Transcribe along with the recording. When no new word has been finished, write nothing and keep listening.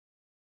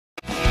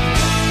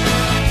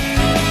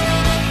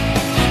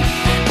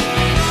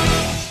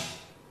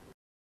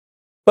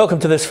Welcome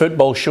to this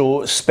football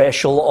show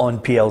special on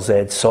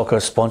PLZ Soccer,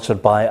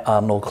 sponsored by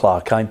Arnold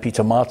Clark. I'm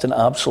Peter Martin,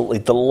 absolutely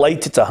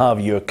delighted to have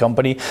your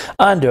company,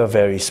 and our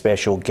very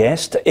special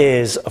guest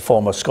is a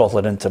former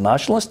Scotland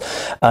internationalist,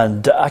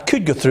 and I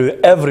could go through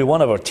every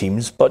one of our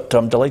teams, but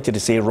I'm delighted to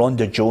say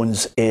Rhonda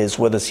Jones is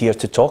with us here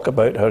to talk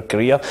about her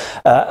career,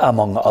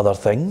 among other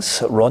things.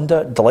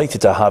 Rhonda,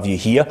 delighted to have you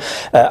here.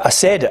 I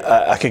said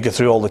I could go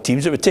through all the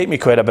teams. It would take me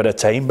quite a bit of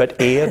time, but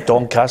Ayr,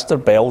 Doncaster,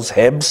 Bells,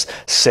 Hibs,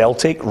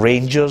 Celtic,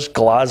 Rangers,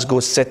 Glasgow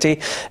City.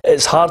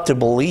 It's hard to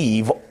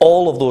believe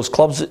all of those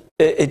clubs.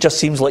 It just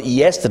seems like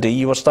yesterday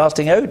you were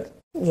starting out.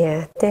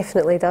 Yeah,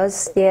 definitely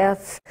does. Yeah,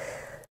 I've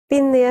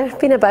been there,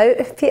 been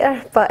about,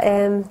 Peter, but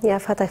yeah,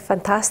 I've had a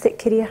fantastic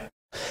career.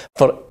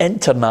 For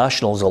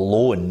internationals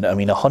alone, I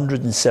mean,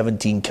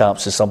 117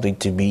 caps is something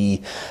to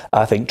be,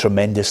 I think,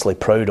 tremendously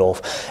proud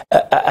of.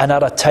 And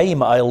at a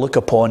time I look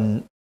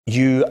upon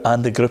you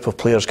and the group of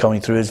players coming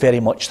through as very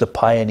much the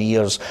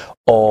pioneers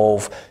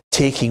of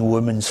taking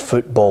women's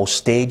football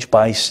stage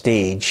by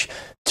stage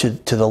to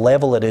the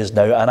level it is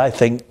now, and I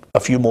think a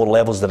few more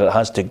levels that it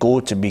has to go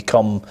to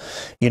become,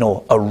 you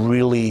know, a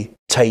really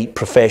tight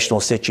professional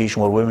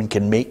situation where women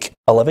can make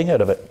a living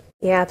out of it.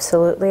 Yeah,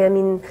 absolutely. I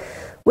mean,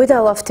 would I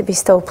love to be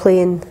still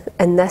playing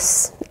in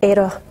this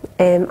era?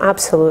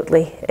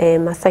 Absolutely.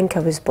 I think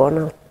I was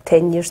born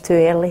 10 years too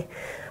early.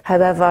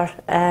 However,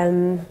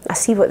 I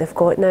see what they've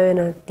got now,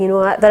 and you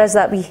know, there is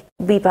that wee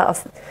bit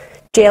of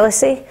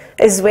jealousy,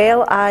 as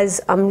well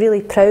as I'm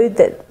really proud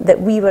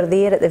that we were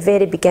there at the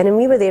very beginning.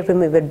 We were there when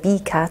we were B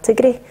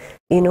category,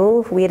 you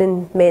know,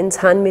 wearing men's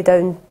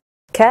hand-me-down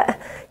kit,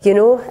 you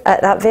know, at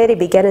that very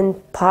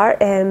beginning part.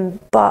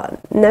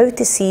 But now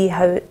to see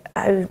how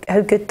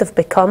good they've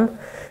become,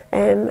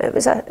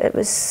 it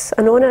was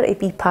an honour to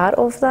be part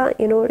of that,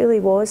 you know, it really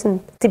was,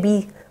 and to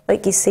be,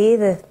 like you say,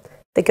 the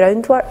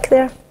groundwork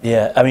there.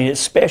 Yeah, I mean,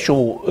 it's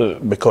special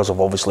because of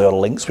obviously our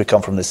links. We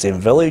come from the same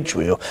village.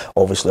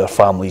 Obviously our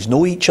families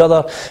know each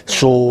other.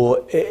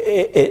 So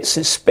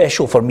it's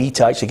special for me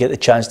to actually get the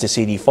chance to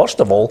say to you,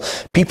 first of all,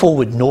 people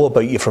would know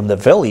about you from the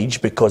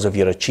village because of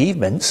your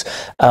achievements.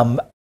 How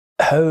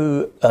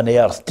on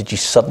earth did you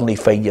suddenly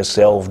find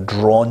yourself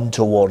drawn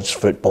towards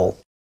football?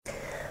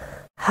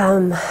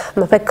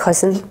 My big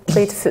cousin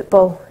played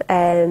football,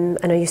 and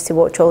I used to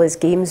watch all his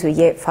games with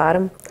Yet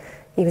Farham.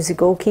 He was a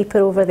goalkeeper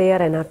over there,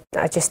 and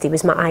he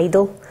was my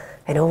idol,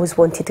 and I always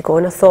wanted to go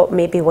on. I thought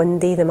maybe one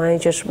day the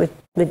managers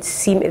would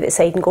see me at the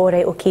side and go,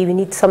 right, okay, we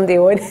need somebody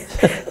on,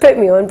 put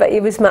me on, but he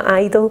was my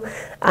idol.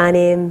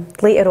 And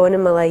later on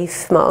in my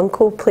life, my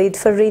uncle played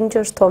for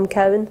Rangers, Tom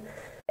Cowan,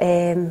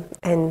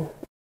 and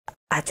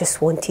I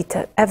just wanted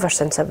to, ever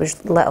since I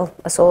was little,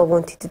 that's all I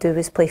wanted to do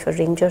was play for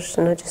Rangers,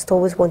 and I just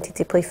always wanted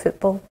to play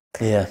football.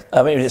 Yeah,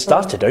 I mean, it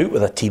started out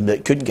with a team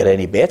that couldn't get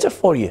any better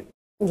for you.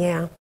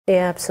 Yeah,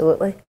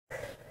 absolutely.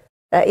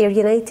 At Ayr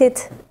United,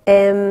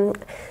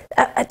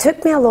 it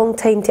took me a long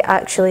time to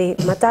actually,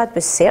 my dad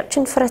was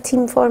searching for a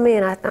team for me,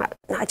 and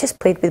I just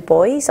played with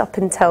boys up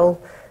until,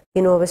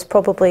 you know,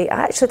 I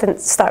actually didn't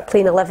start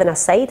playing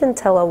 11-a-side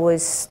until I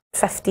was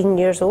 14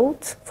 years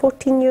old.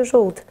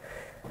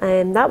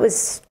 That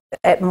was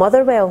at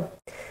Motherwell.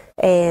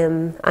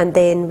 And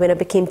then when I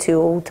became too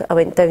old, I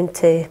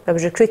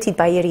was recruited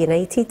by Ayr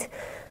United,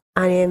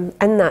 and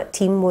in that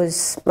team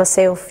was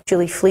myself,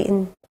 Julie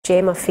Fleeting,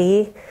 Gemma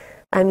Fahey.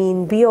 I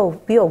mean, we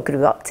all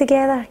grew up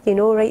together, you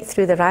know, right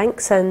through the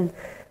ranks, and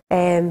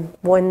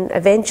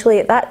eventually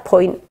at that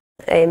point,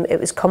 it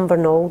was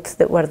Cumbernauld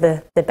that were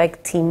the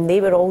big team.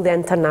 They were all the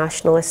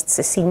internationalists,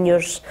 the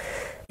seniors,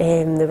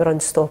 they were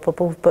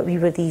unstoppable, but we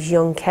were these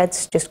young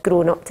kids just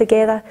growing up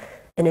together,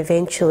 and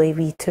eventually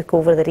we took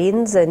over the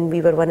reins and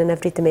we were winning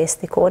every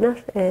domestic honour,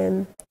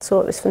 so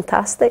it was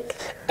fantastic.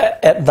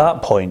 At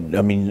that point,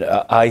 I mean,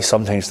 I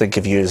sometimes think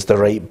of you as the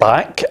right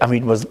back. I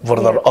mean, were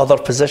there other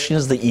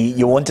positions that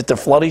you wanted to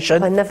flourish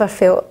in? I never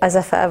felt as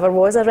if I ever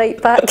was a right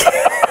back.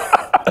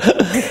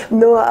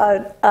 No,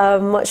 I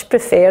much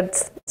preferred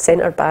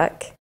centre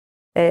back,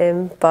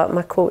 but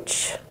my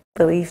coach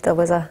believed I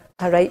was a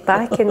right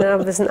back, and I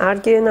wasn't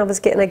arguing. I was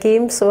getting a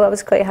game, so I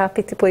was quite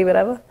happy to play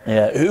wherever.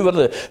 Yeah, who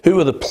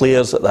were the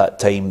players at that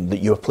time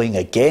that you were playing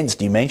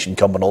against? You mentioned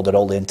Cumbernauld and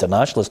all the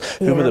internationalists.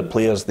 Who were the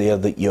players there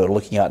that you're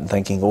looking at and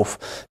thinking, oh,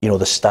 you know,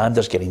 the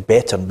standards getting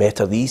better and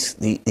better. These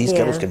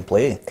girls can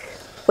play.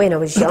 When I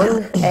was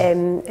young,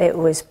 it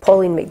was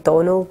Pauline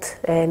MacDonald.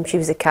 She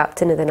was the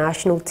captain of the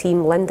national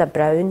team. Linda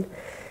Brown,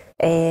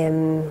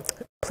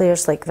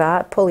 players like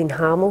that. Pauline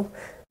Hamill.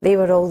 They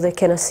were all the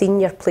kind of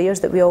senior players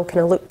that we all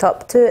kind of looked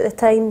up to at the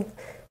time.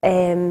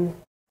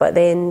 But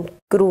then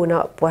growing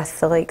up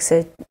with the likes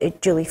of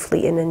Julie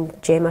Fleeting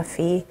and Gemma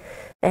Fahey,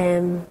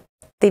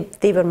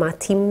 they were my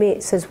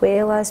teammates as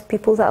well as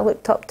people that I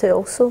looked up to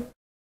also.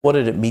 What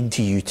did it mean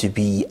to you to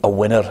be a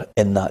winner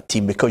in that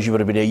team? Because you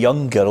would have been a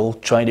young girl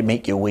trying to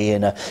make your way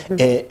in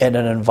an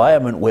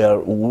environment where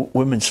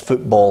women's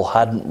football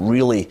hadn't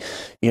really,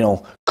 you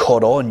know,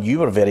 caught on.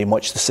 You were very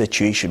much the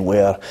situation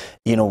where,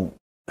 you know,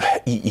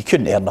 you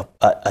couldn't earn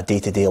a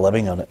day-to-day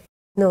living on it.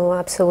 No,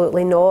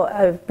 absolutely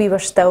not. We were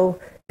still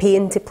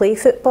paying to play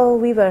football.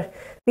 We were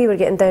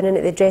getting down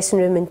into the dressing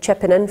room and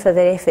chipping in for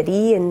the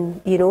referee,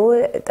 and you know,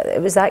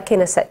 it was that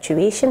kind of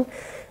situation.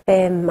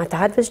 My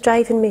dad was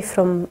driving me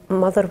from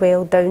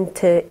Motherwell down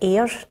to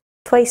Ayr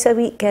twice a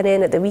week, and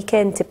then at the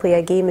weekend to play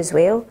a game as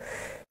well.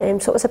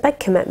 So it was a big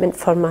commitment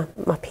for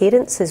my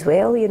parents as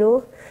well, you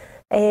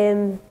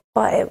know.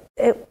 But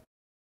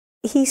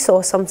he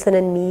saw something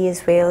in me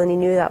as well, and he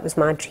knew that was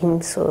my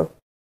dream, so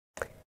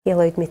he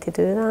allowed me to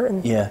do that.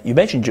 And yeah, you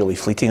mentioned Julie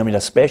Fleeting. I mean,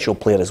 a special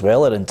player as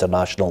well at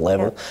international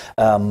level.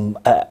 Yeah.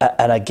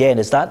 And again,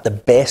 is that the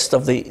best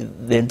of the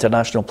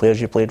international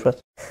players you played with?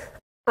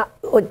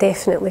 Oh,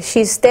 definitely.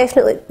 She's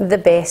definitely the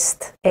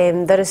best.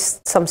 There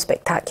is some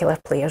spectacular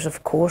players,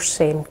 of course.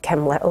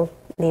 Kim Little,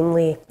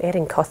 namely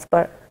Erin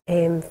Cuthbert,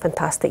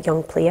 fantastic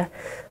young player.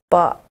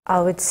 But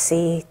I would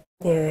say,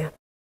 yeah,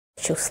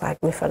 she'll slag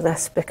me for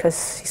this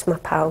because she's my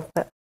pal,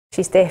 but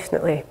she's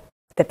definitely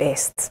the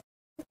best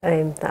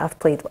that I've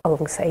played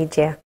alongside,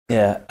 yeah.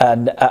 Yeah,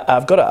 and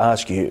I've got to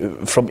ask you,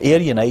 from Ayr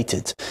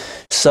United,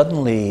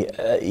 suddenly,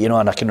 you know,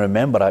 and I can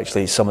remember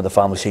actually some of the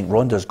family saying,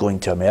 Rhonda's going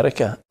to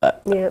America.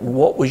 Yeah.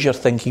 What was your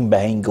thinking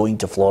behind going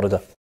to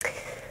Florida?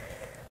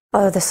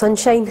 Oh, the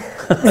sunshine.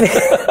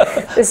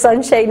 The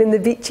sunshine and the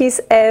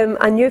beaches.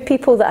 I knew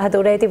people that had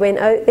already went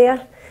out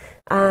there,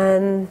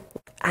 and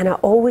I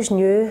always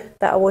knew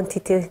that I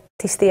wanted to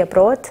stay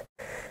abroad.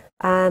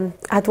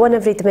 I'd won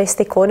every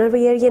domestic honour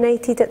with Ayr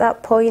United at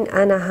that point,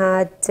 and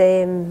I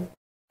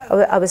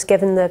was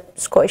given the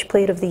Scottish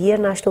Player of the Year,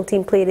 National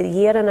Team Player of the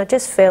Year, and I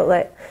just felt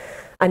like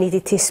I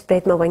needed to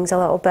spread my wings a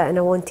little bit, and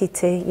I wanted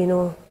to, you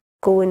know,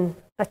 go and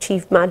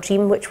achieve my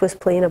dream, which was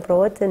playing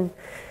abroad, and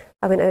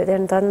I went out there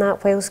and done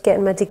that whilst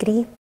getting my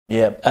degree.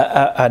 Yeah,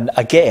 and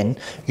again,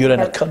 you're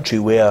in a country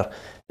where,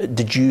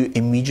 did you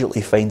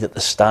immediately find that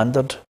the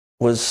standard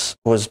was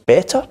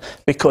better?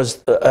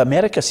 Because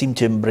America seemed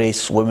to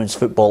embrace women's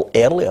football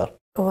earlier.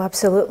 Oh,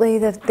 absolutely.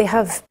 They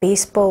have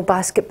baseball,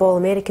 basketball,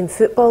 American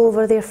football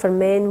over there for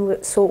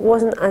men.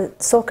 So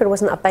soccer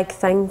wasn't a big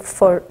thing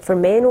for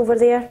men over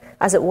there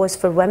as it was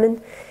for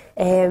women.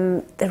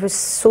 There was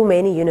so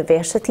many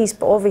universities,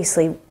 but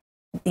obviously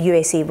the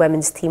USA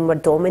women's team were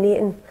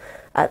dominating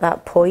at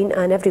that point,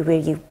 and everywhere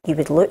you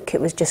would look,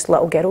 it was just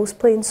little girls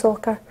playing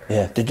soccer.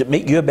 Yeah. Did it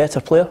make you a better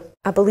player?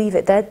 I believe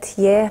it did,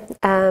 yeah.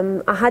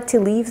 I had to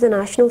leave the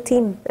national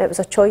team. It was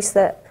a choice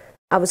that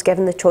I was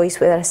given the choice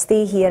whether I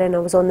stay here and I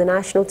was on the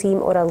national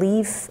team, or I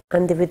leave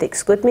and they would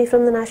exclude me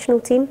from the national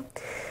team.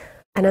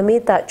 And I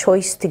made that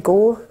choice to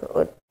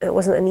go. It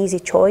wasn't an easy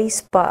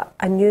choice, but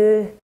I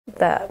knew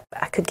that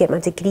I could get my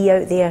degree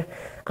out there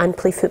and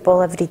play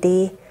football every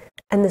day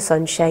in the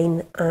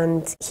sunshine.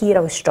 And here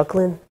I was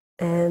struggling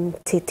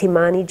to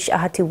manage. I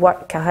had to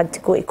work, I had to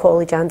go to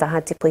college, and I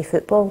had to play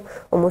football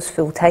almost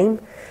full time.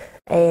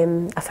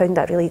 I found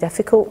that really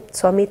difficult,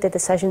 so I made the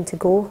decision to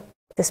go,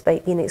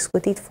 despite being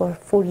excluded for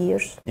 4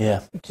 years.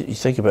 Yeah, you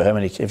think about how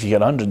many, if you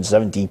get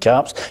 117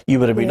 caps, you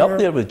would have been up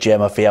there with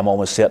Gemma Fay, I'm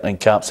almost certain, in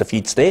caps if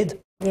you'd stayed.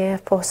 Yeah,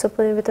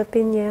 possibly would have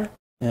been, yeah.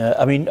 Yeah,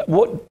 I mean,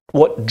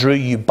 what drew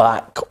you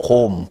back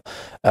home?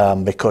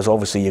 Because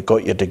obviously you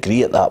got your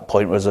degree at that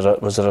point. Was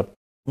there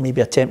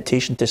maybe a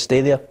temptation to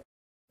stay there?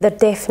 There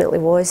definitely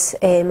was.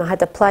 I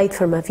had applied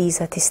for my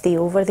visa to stay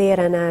over there,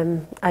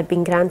 and I'd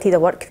been granted a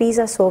work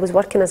visa, so I was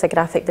working as a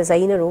graphic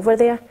designer over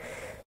there.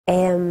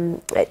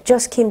 It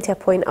just came to a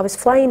point, I was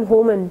flying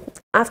home, and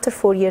after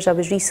 4 years I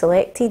was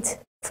reselected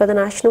for the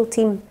national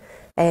team.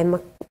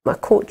 My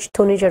coach,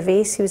 Tony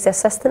Gervais, he was the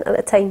assistant at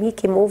the time, he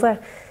came over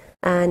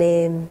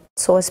and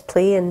saw us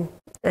play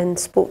and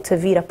spoke to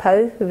Vera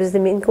Pau, who was the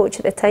main coach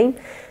at the time,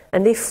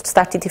 and they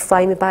started to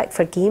fly me back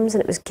for games,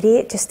 and it was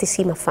great just to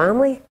see my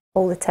family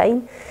all the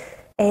time.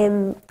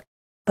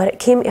 But it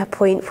came to a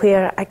point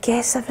where I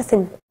guess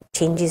everything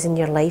changes in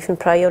your life and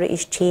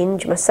priorities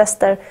change. My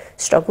sister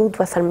struggled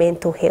with her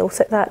mental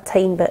health at that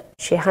time, but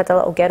she had a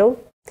little girl,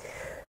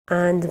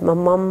 and my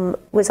mum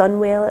was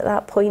unwell at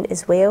that point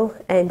as well.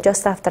 And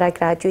just after I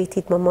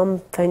graduated, my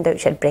mum found out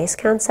she had breast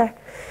cancer.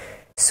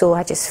 So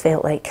I just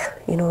felt like,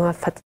 you know,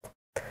 I've had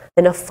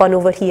enough fun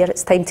over here,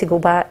 it's time to go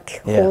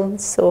back home.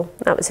 So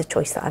that was a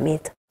choice that I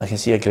made. I can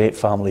see a great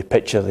family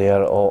picture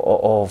there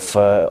of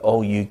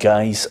all you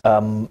guys.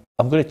 I'm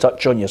going to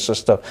touch on your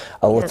sister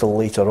a little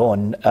later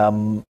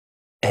on.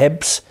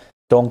 Hibs,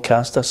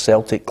 Doncaster,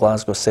 Celtic,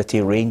 Glasgow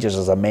City, Rangers,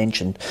 as I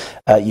mentioned.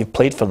 You've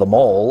played for them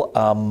all.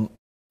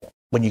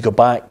 When you go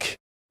back,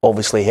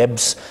 obviously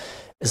Hibs,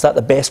 is that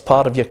the best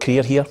part of your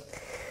career here?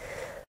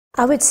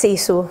 I would say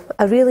so.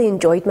 I really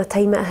enjoyed my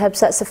time at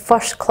Hibs. That's the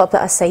first club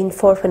that I signed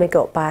for when I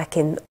got back,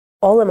 and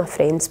all of my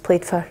friends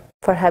played for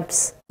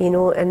Hibs, you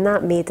know, and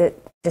that made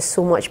it just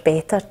so much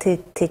better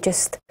to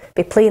just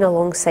be playing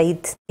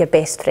alongside your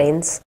best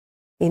friends,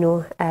 you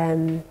know.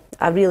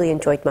 I really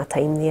enjoyed my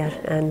time there,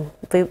 and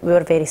we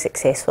were very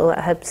successful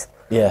at Hibs.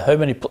 Yeah, how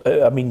many,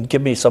 I mean,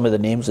 give me some of the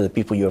names of the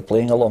people you were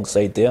playing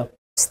alongside there.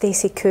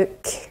 Stacey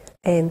Cook,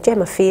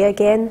 Gemma Fay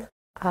again.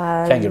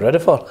 Can't get rid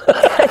of her.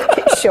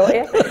 Shot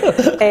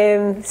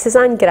you.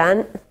 Suzanne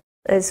Grant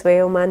as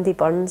well, Mandy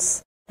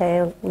Burns,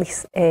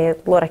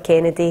 Laura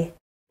Kennedy,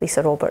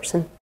 Lisa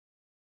Robertson.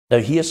 Now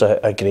here's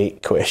a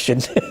great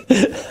question.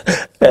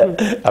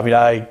 I mean,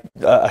 I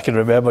can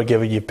remember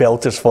giving you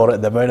pelters for it,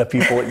 and the amount of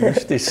people that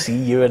used to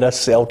see you in a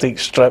Celtic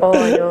strip. Oh,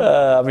 I know.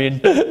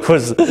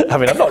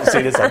 I'm not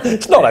saying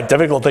it's not a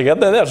difficult thing, is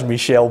there? There's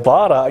Michelle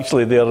Barr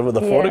actually there with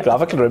the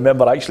photograph. I can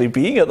remember actually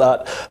being at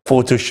that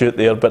photo shoot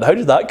there. But how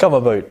did that come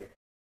about?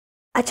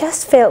 I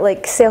just felt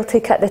like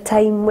Celtic at the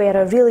time were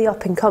a really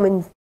up and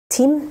coming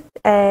team.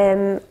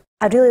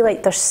 I really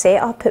liked their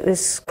setup. It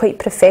was quite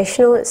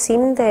professional, it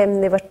seemed.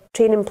 They were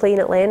training playing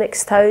at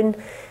Lennoxtown.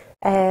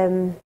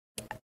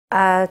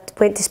 I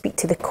went to speak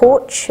to the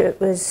coach. It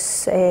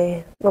was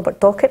Robert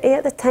Docherty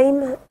at the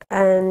time,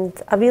 and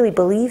I really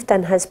believed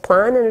in his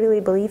plan and I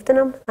really believed in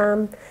him.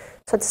 So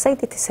I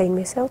decided to sign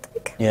with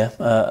Celtic. Yeah,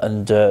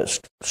 and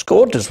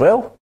scored as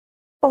well.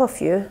 Well, a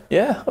few.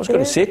 Yeah, I was going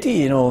to say to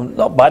you,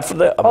 not bad for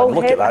that. I mean,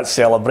 look at that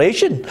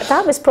celebration.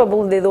 That was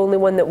probably the only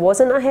one that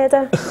wasn't a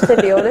header,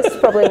 to be honest.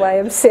 Probably why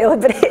I'm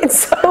celebrating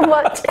so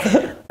much.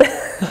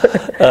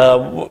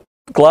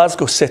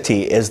 Glasgow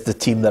City is the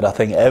team that I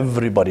think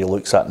everybody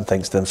looks at and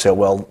thinks to themselves,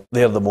 well,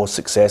 they're the most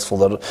successful.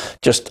 They're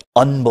just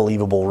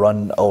unbelievable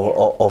run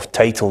of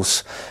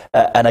titles.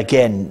 And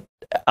again,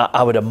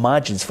 I would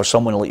imagine for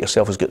someone like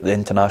yourself who's got the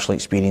international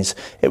experience,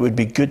 it would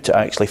be good to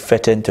actually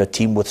fit into a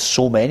team with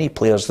so many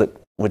players that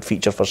would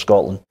feature for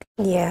Scotland.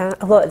 Yeah,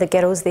 a lot of the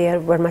girls there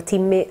were my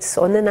teammates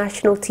on the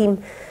national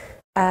team.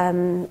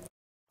 And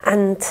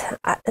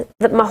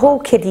my whole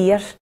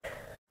career,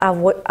 I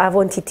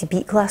wanted to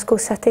beat Glasgow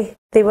City.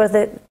 They're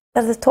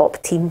the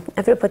top team.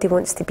 Everybody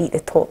wants to beat the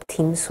top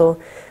team. So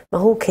my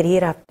whole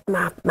career,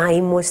 my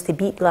aim was to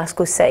beat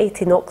Glasgow City,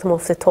 to knock them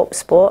off the top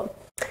spot.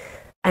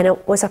 And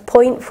it was a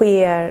point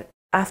where,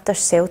 after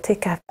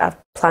Celtic, I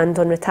planned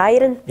on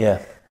retiring.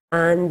 Yeah.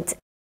 And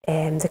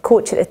the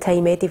coach at the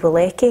time, Eddie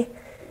Walecki,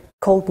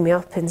 called me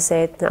up and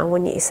said, I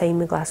want you to sign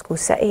with Glasgow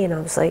City. And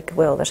I was like,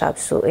 well, there's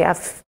absolutely,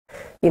 I've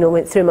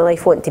went through my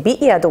life wanting to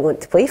beat you. I don't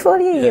want to play for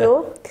you, you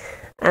know.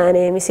 And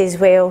he says,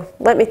 well,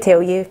 let me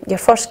tell you, your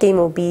first game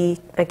will be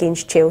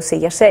against Chelsea,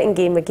 your second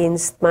game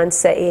against Man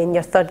City, and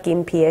your third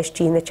game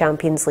PSG in the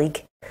Champions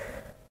League.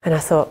 And I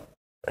thought,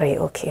 right,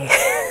 okay.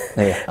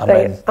 Yeah,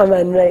 I'm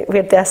in, right,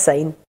 where do I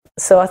sign?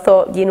 So I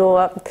thought, you know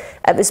what,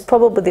 it was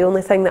probably the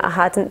only thing that I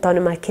hadn't done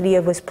in my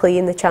career was play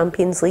in the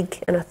Champions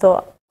League. And I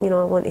thought, I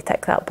want to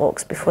tick that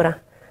box before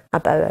I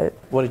bow out.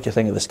 What did you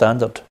think of the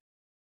standard?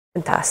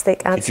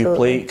 Fantastic,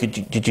 absolutely.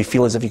 Did you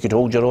feel as if you could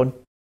hold your own?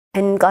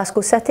 In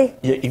Glasgow City?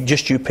 Yeah,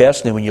 just you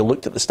personally, when you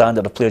looked at the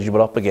standard of players you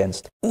were up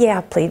against? Yeah,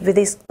 I played with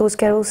those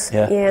girls.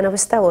 Yeah, and I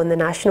was still on the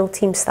national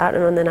team,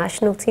 starting on the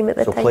national team at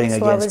the time. So playing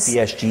against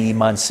PSG,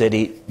 Man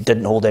City,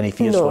 didn't hold any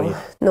fears for you?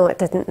 No, it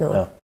didn't,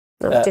 no.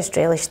 I just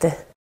relished the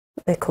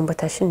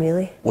competition,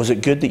 really. Was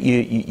it good that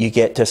you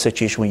get to a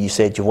situation where you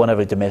said you won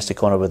every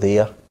domestic honour with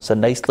Ayr? It's a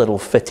nice little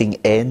fitting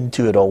end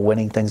to it all,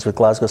 winning things with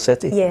Glasgow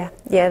City. Yeah,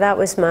 that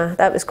was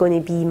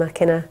going to be my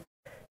kind of,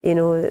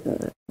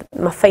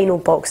 my final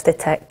box to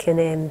tick,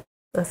 and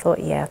I thought,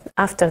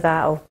 after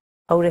that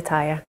I'll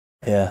retire.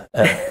 Yeah,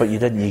 but you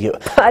didn't. You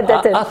get. I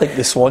didn't. I think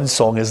the Swan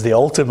Song is the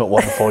ultimate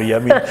one for you. I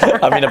mean,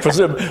 I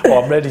presume.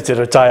 I'm ready to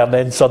retire, and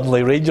then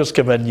suddenly Rangers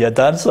come in. You a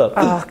dancer.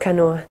 Oh, I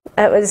know.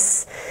 It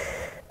was.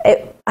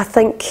 I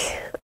think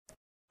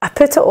I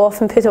put it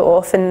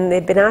off, and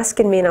they'd been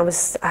asking me, and I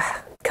was,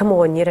 come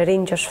on, you're a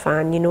Rangers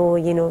fan,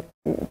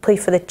 play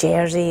for the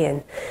jersey,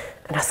 and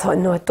I thought,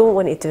 no, I don't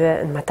want to do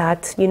it. And my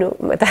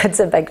dad's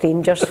a big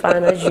Rangers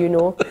fan, as you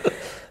know.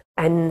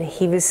 And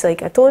he was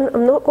like,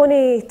 I'm not going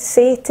to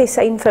say to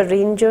sign for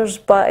Rangers,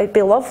 but it'd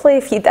be lovely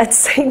if you did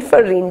sign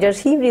for Rangers.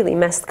 He really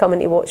missed coming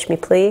to watch me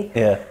play.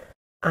 Yeah.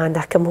 And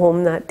I come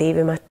home that day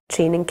with my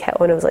training kit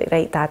on. I was like,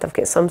 right, Dad, I've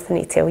got something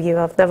to tell you.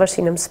 I've never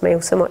seen him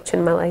smile so much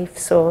in my life.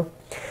 So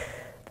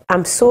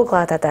I'm so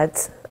glad I did.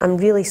 I'm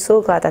really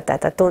so glad I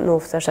did. I don't know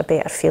if there's a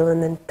better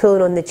feeling than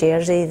pulling on the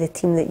jersey, the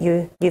team that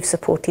you've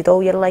supported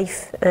all your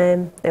life.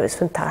 It was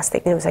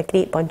fantastic, and it was a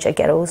great bunch of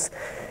girls.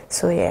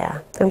 So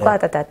I'm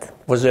glad I did.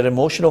 Was it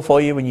emotional for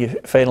you when you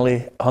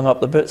finally hung up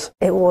the boots?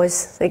 It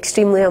was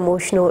extremely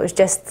emotional. It was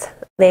just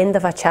the end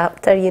of a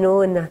chapter,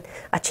 and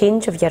a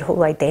change of your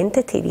whole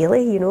identity,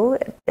 really,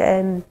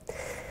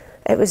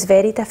 It was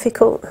very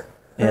difficult.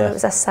 It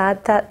was a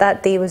sad,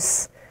 that day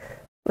was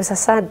a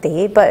sad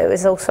day, but it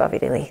was also a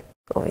really,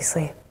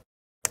 obviously,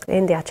 the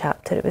end of a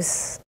chapter. It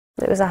was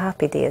a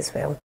happy day as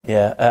well.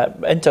 Yeah,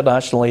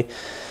 internationally,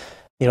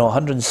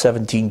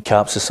 117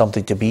 caps is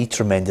something to be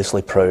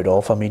tremendously proud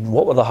of. I mean,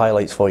 what were the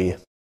highlights for you?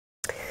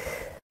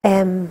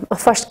 My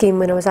first game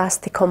when I was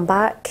asked to come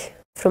back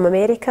from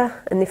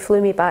America, and they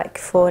flew me back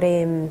for,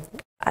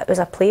 it was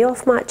a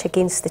playoff match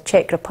against the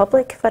Czech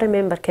Republic, if I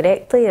remember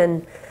correctly,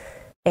 and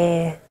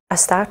I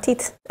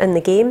started in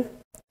the game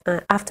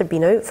after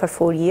being out for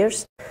 4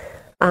 years,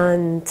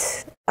 and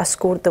I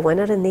scored the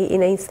winner in the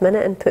 89th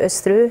minute and put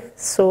us through.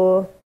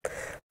 So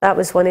that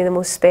was one of the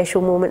most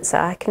special moments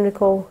that I can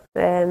recall.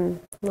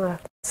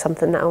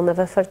 Something that I'll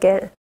never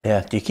forget.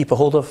 Yeah. Do you keep a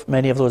hold of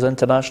many of those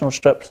international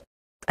strips?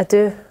 I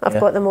do. I've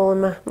got them all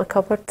in my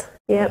cupboard.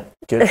 Yeah.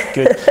 Good,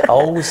 good. I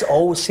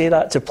always say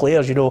that to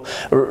players. You know,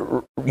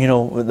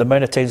 the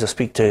amount of times I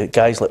speak to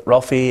guys like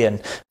Ruffy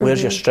and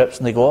where's your strips,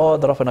 and they go, oh,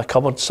 they're up in a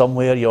cupboard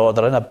somewhere,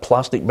 they're in a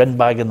plastic bin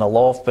bag in the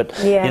loft. But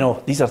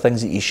these are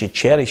things that you should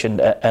cherish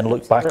and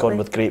look back on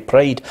with great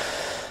pride.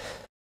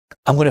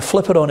 I'm going to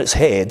flip it on its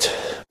head,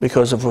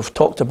 because if we've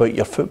talked about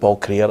your football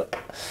career,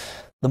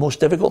 the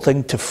most difficult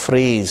thing to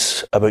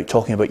phrase about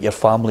talking about your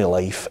family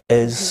life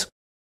is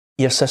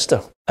your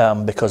sister,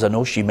 because I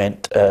know she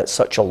meant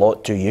such a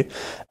lot to you.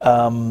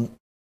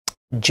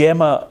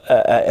 Gemma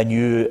and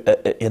you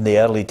in the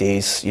early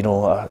days,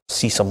 I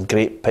see some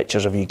great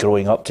pictures of you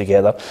growing up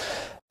together.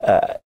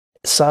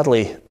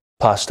 Sadly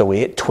passed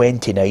away at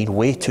 29,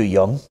 way too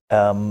young,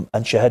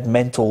 and she had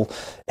mental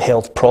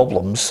health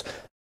problems.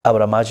 I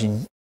would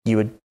imagine you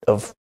would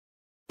have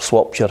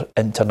swapped your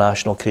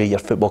international career, your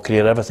football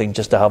career, everything,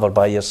 just to have her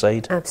by your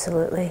side.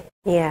 Absolutely,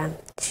 yeah.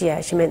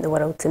 She meant the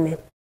world to me.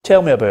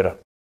 Tell me about her.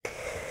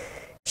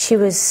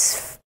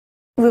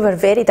 We were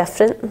very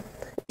different.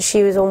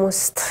 She was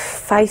almost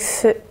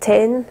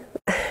 5'10",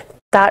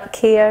 dark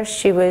hair.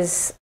 She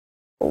was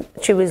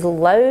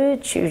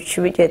loud. She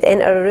would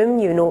enter a room,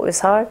 it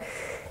was her.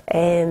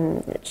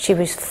 She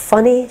was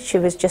funny. She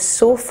was just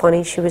so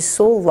funny. She was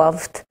so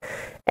loved.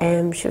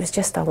 She was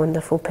just a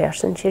wonderful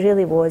person. She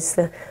really was.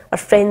 Our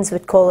friends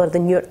would call her the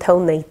Newt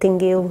Hill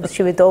Nightingale.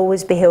 She would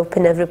always be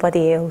helping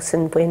everybody else,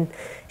 and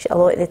a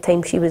lot of the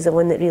time she was the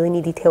one that really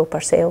needed help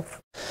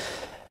herself.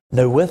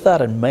 Now, with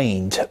that in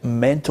mind,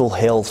 mental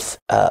health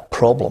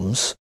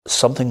problems,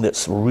 something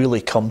that's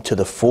really come to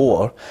the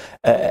fore,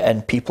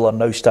 and people are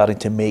now starting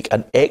to make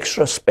an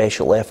extra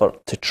special effort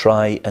to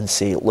try and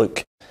say,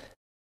 look,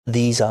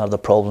 these are the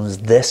problems,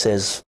 this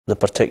is the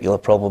particular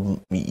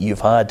problem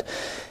you've had.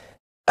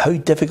 How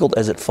difficult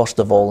is it, first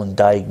of all, in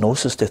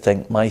diagnosis to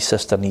think my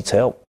sister needs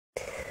help?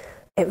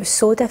 It was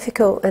so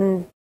difficult,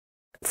 and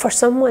for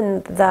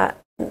someone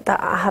that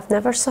I have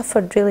never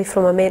suffered really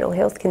from a mental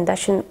health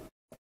condition,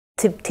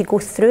 to go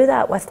through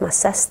that with my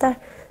sister,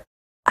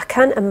 I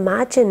can't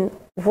imagine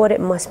what it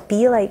must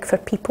be like for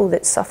people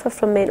that suffer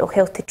from mental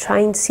health to try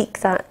and seek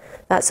that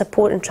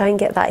support and try and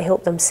get that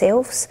help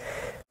themselves,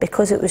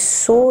 because it was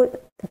so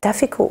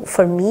difficult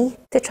for me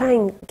to try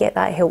and get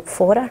that help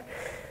for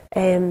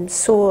her.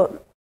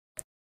 So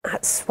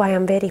that's why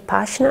I'm very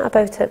passionate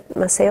about it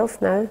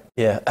myself now.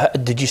 Yeah.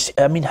 Did you?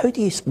 I mean, how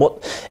do you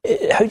spot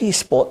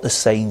the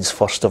signs,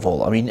 first of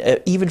all? I mean,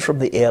 even from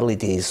the early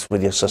days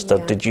with your sister,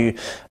 did you?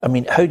 I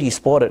mean, how do you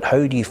spot it?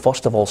 How do you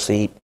first of all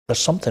say there's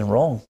something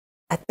wrong?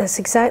 That's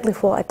exactly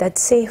what I did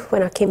say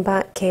when I came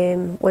back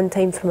one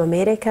time from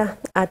America.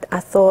 I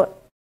thought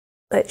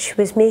that she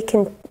was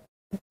making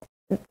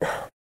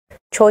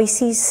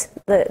choices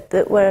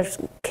that were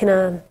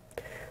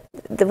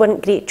they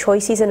weren't great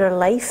choices in her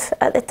life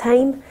at the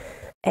time.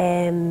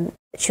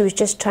 She was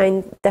just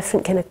trying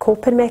different kind of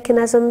coping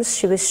mechanisms.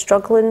 She was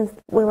struggling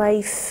with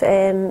life.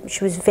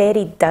 She was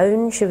very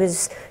down. She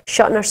was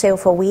shutting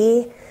herself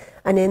away.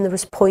 And then there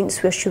was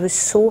points where she was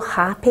so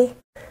happy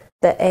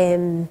that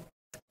it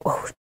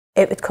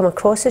would come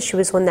across as she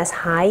was on this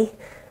high,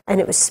 and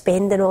it was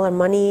spending all her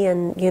money,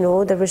 and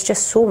there was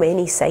just so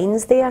many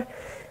signs there,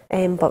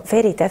 but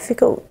very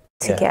difficult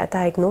to get a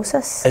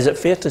diagnosis. Is it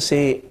fair to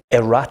say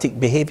erratic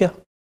behaviour?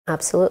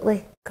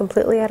 Absolutely,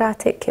 completely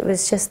erratic. It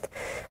was just,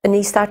 and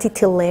he started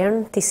to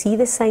learn to see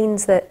the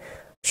signs that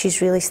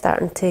she's really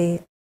starting to,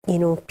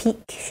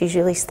 peak. She's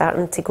really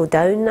starting to go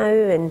down now,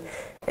 and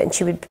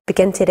she would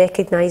begin to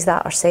recognise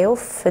that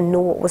herself and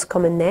know what was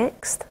coming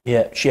next.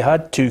 Yeah, she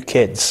had 2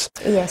 kids.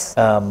 Yes.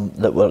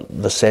 That were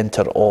the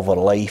centre of her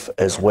life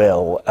as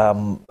well.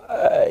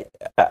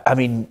 I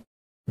mean,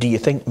 do you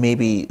think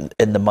maybe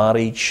in the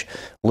marriage,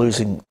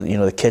 losing,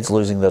 the kids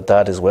losing their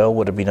dad as well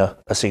would have been a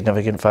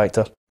significant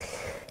factor?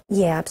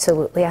 Yeah,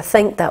 absolutely. I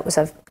think that was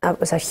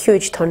a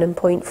huge turning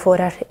point for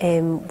her.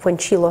 When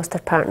she lost her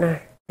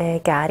partner,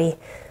 Gary,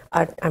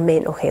 our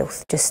mental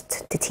health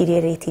just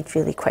deteriorated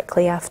really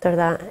quickly after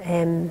that.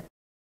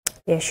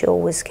 She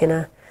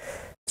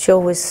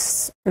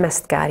always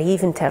missed Gary,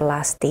 even to her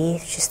last day.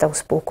 She still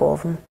spoke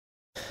of him.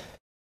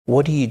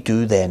 What do you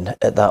do then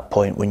at that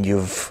point when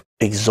you've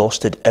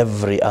exhausted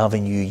every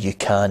avenue you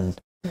can?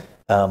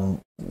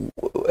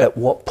 At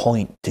what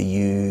point do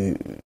you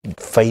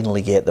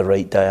finally get the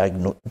right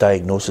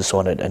diagnosis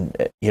on it? And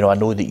I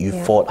know that you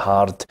fought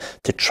hard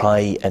to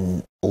try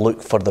and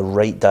look for the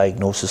right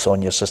diagnosis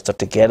on your sister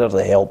to get her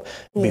the help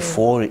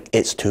before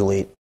it's too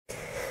late.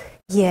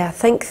 Yeah, I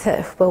think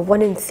that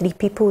 1 in 3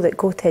 people that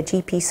go to a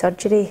GP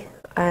surgery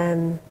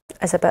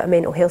is about a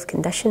mental health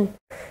condition.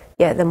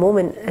 Yeah, at the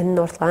moment in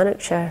North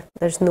Lanarkshire,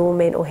 there's no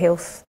mental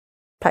health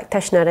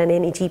practitioner in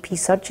any GP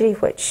surgery,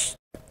 which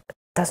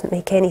doesn't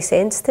make any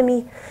sense to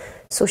me.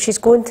 So she's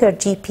going to her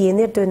GP and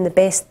they're doing the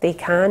best they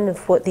can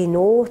of what they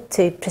know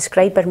to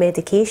prescribe her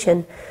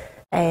medication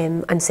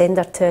and send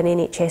her to an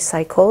NHS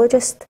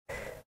psychologist.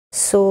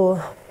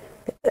 So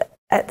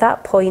at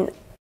that point,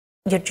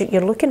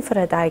 you're looking for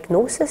a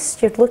diagnosis.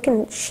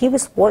 She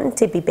was wanting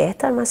to be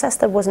better. My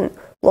sister wasn't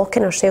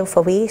locking herself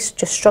away,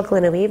 just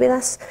struggling away with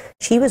this.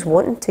 She was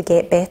wanting to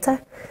get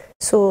better.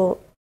 So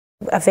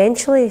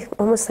eventually,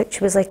 almost like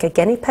she was like a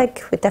guinea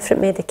pig with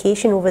different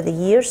medication over the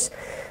years.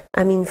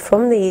 I mean,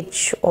 from the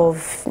age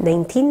of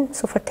 19,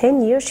 so for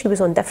 10 years, she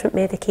was on different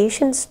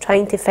medications,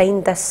 trying to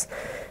find this,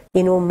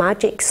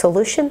 magic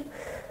solution,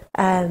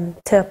 to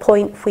a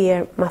point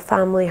where my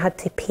family had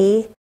to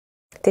pay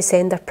to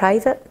send her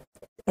private,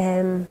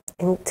 to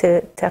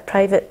a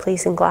private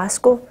place in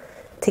Glasgow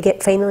to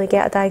finally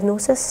get a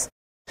diagnosis.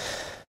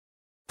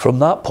 From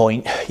that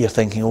point, you're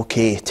thinking,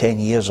 okay, 10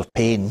 years of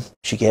pain,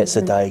 she gets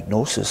the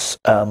diagnosis.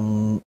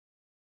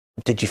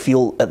 Did you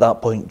feel at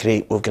that point,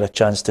 great, we've got a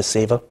chance to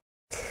save her?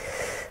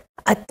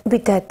 We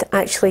did,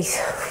 actually.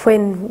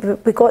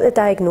 When we got the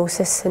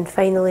diagnosis and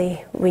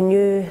finally we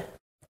knew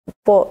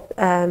what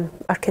our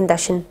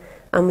condition,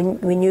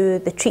 and we knew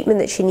the treatment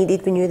that she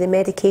needed, we knew the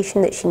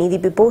medication that she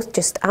needed,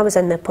 I was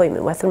in the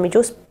appointment with her and we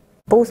just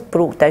both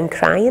broke down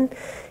crying.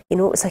 It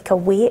was like a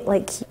weight,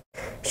 like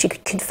she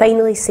could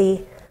finally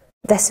say,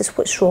 this is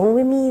what's wrong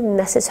with me and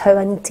this is how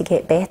I need to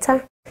get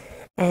better.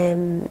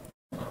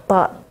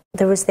 But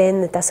there was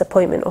then the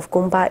disappointment of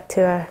going back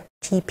to our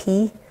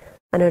GP,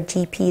 and our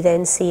GP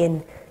then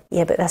saying,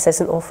 yeah, but this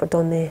isn't offered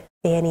on the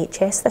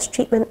NHS, this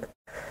treatment.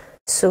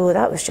 So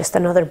that was just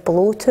another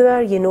blow to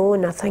her,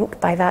 and I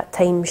think by that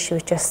time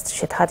she'd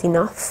had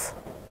enough.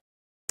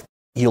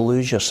 You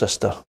lose your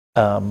sister.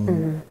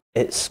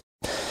 It's,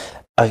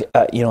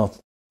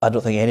 I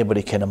don't think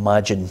anybody can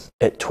imagine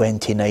at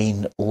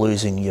 29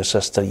 losing your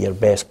sister, your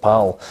best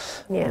pal.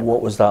 Yeah.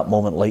 What was that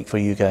moment like for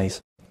you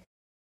guys?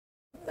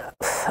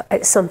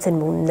 It's something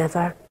we'll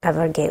never,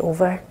 ever get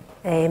over.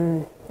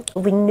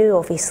 We knew,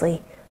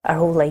 obviously, our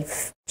whole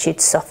life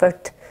she'd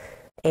suffered,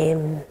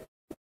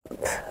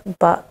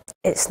 but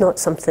it's not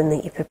something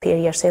that you prepare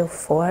yourself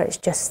for.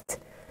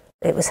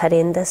 It was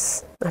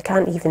horrendous. I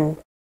can't even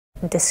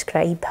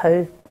describe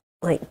how,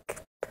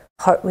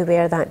 hurt we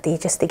were that day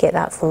just to get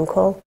that phone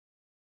call.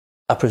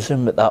 I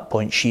presume at that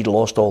point she'd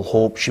lost all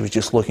hope. She was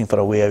just looking for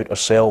a way out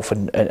herself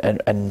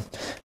and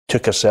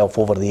took herself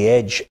over the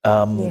edge.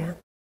 Yeah.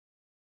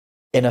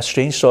 In a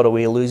strange sort of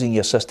way, losing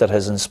your sister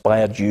has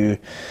inspired you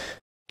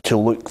to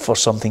look for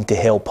something to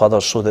help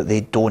others so that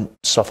they don't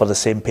suffer the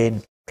same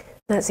pain.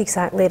 That's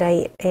exactly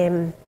right.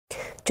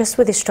 Just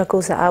with the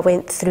struggles that I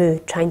went through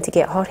trying to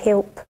get her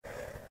help,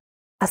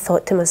 I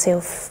thought to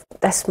myself,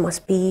 this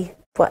must be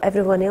what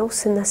everyone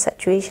else in this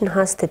situation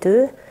has to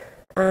do.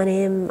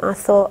 And I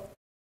thought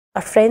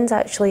our friends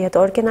actually had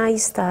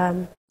organised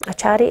a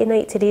charity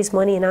night to raise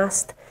money and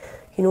asked,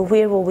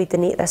 where will we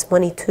donate this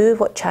money to?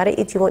 What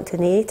charity do you want to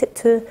donate it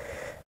to?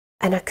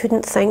 And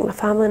my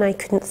family and I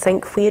couldn't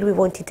think where we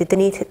wanted to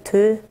donate it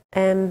to,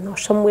 or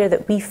somewhere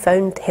that we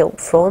found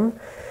help from.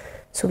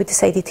 So we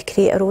decided to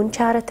create our own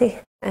charity,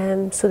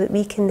 so that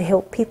we can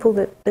help people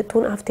that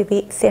don't have to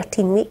wait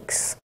 13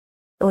 weeks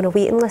on a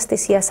waiting list to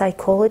see a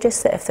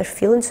psychologist, that if they're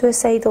feeling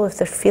suicidal, if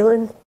they're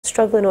feeling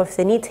struggling, or if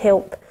they need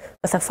help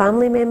with a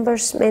family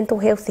member's mental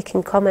health, they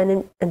can come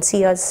in and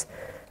see us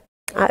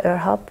at our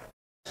hub.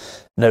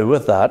 Now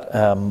with that,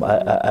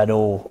 I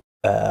know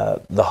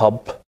the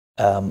hub,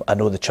 I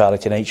know the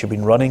charity nights you've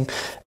been running.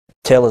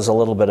 Tell us a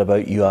little bit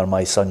about You Are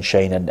My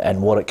Sunshine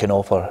and what it can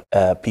offer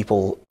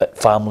people,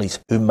 families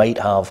who might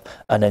have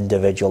an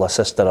individual, a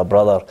sister, a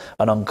brother,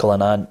 an uncle,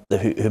 an aunt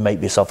who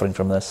might be suffering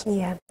from this.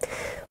 Yeah,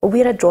 well,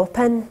 we're a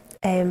drop-in,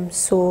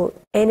 so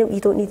you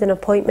don't need an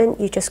appointment,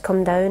 you just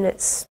come down.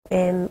 It's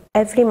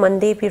every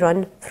Monday we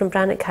run from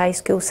Brannock High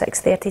School,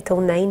 6:30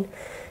 till 9.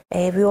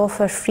 We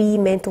offer free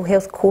mental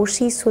health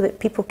courses so that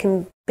people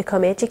can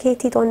become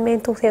educated on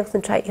mental health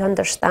and try to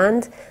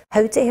understand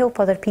how to help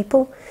other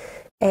people.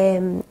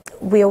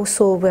 We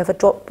have we have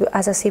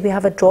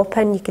a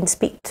drop-in. You can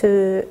speak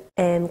to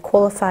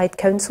qualified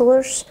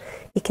counsellors.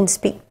 You can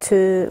speak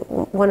to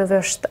one of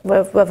our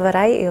with a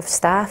variety of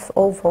staff,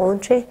 all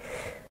voluntary,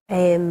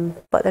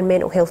 but they're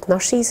mental health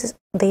nurses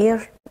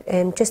there,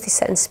 just to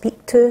sit and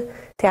speak to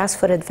ask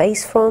for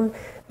advice from.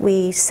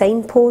 We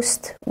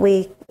signpost.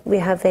 We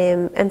have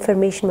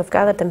information. We've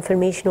gathered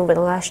information over the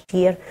last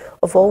year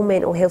of all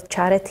mental health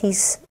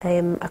charities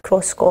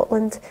across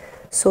Scotland.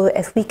 So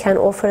if we can't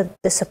offer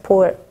the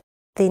support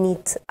they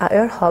need at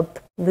our hub,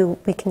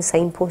 we can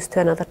signpost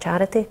to another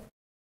charity.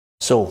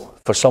 So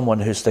for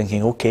someone who's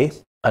thinking, okay,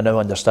 I now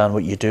understand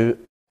what you do,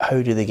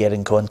 how do they get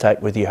in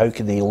contact with you? How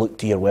can they look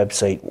to your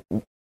website?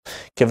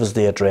 Give us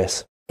the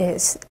address.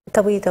 It's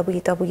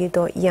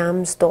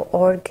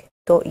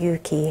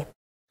www.yams.org.uk.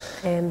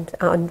 And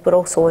we're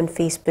also on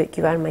Facebook,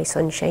 You Are My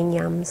Sunshine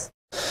Yams.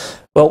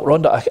 Well,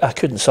 Rhonda, I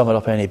couldn't sum it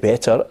up any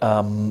better.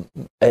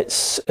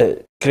 It's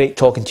great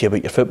talking to you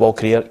about your football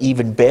career,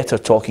 even better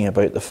talking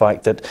about the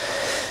fact that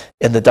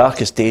in the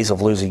darkest days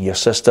of losing your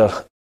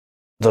sister,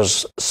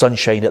 there's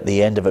sunshine at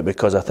the end of it,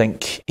 because I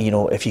think,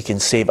 if you can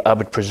save, I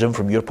would presume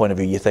from your point of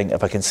view, you think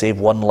if I can save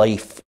one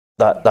life,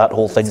 that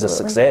whole thing's a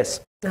success.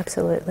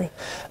 Absolutely.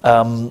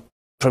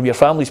 from your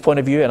family's point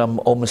of view, and I'm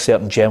almost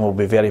certain Jem will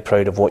be very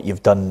proud of what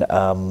you've done.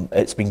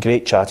 It's been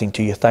great chatting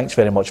to you. Thanks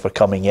very much for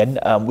coming in.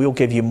 We'll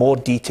give you more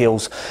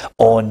details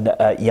on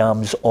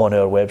Yams on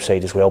our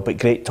website as well, but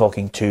great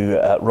talking to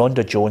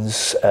Rhonda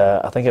Jones.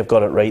 I think I've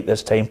got it right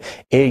this time.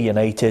 Ayr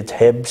United,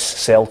 Hibs,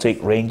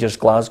 Celtic, Rangers,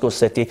 Glasgow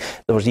City.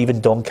 There was even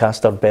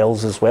Doncaster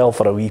Bells as well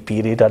for a wee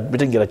period. We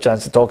didn't get a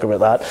chance to talk about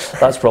that.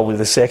 That's probably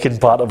the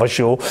second part of a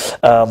show.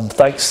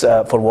 Thanks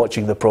for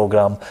watching the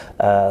programme.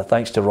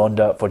 Thanks to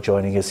Rhonda for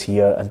joining us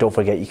here. And don't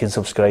forget, you can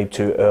subscribe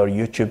to our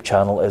YouTube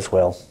channel as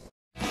well.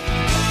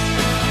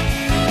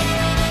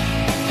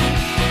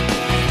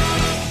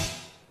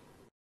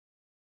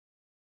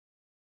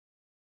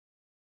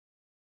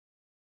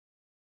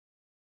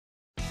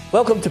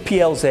 Welcome to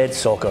PLZ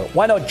Soccer.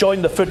 Why not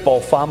join the football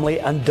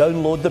family and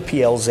download the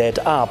PLZ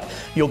app?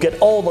 You'll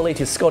get all the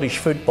latest Scottish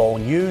football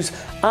news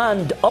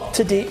and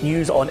up-to-date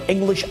news on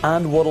English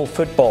and world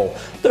football.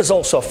 There's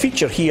also a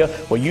feature here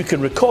where you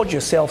can record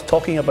yourself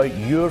talking about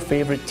your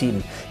favourite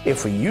team.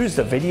 If we use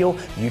the video,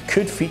 you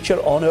could feature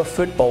on our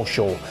football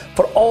show.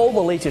 For all the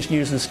latest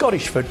news in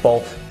Scottish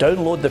football,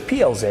 download the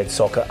PLZ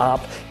Soccer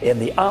app in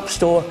the App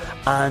Store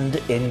and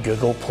in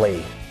Google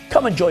Play.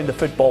 Come and join the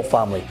football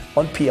family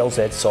on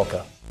PLZ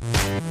Soccer.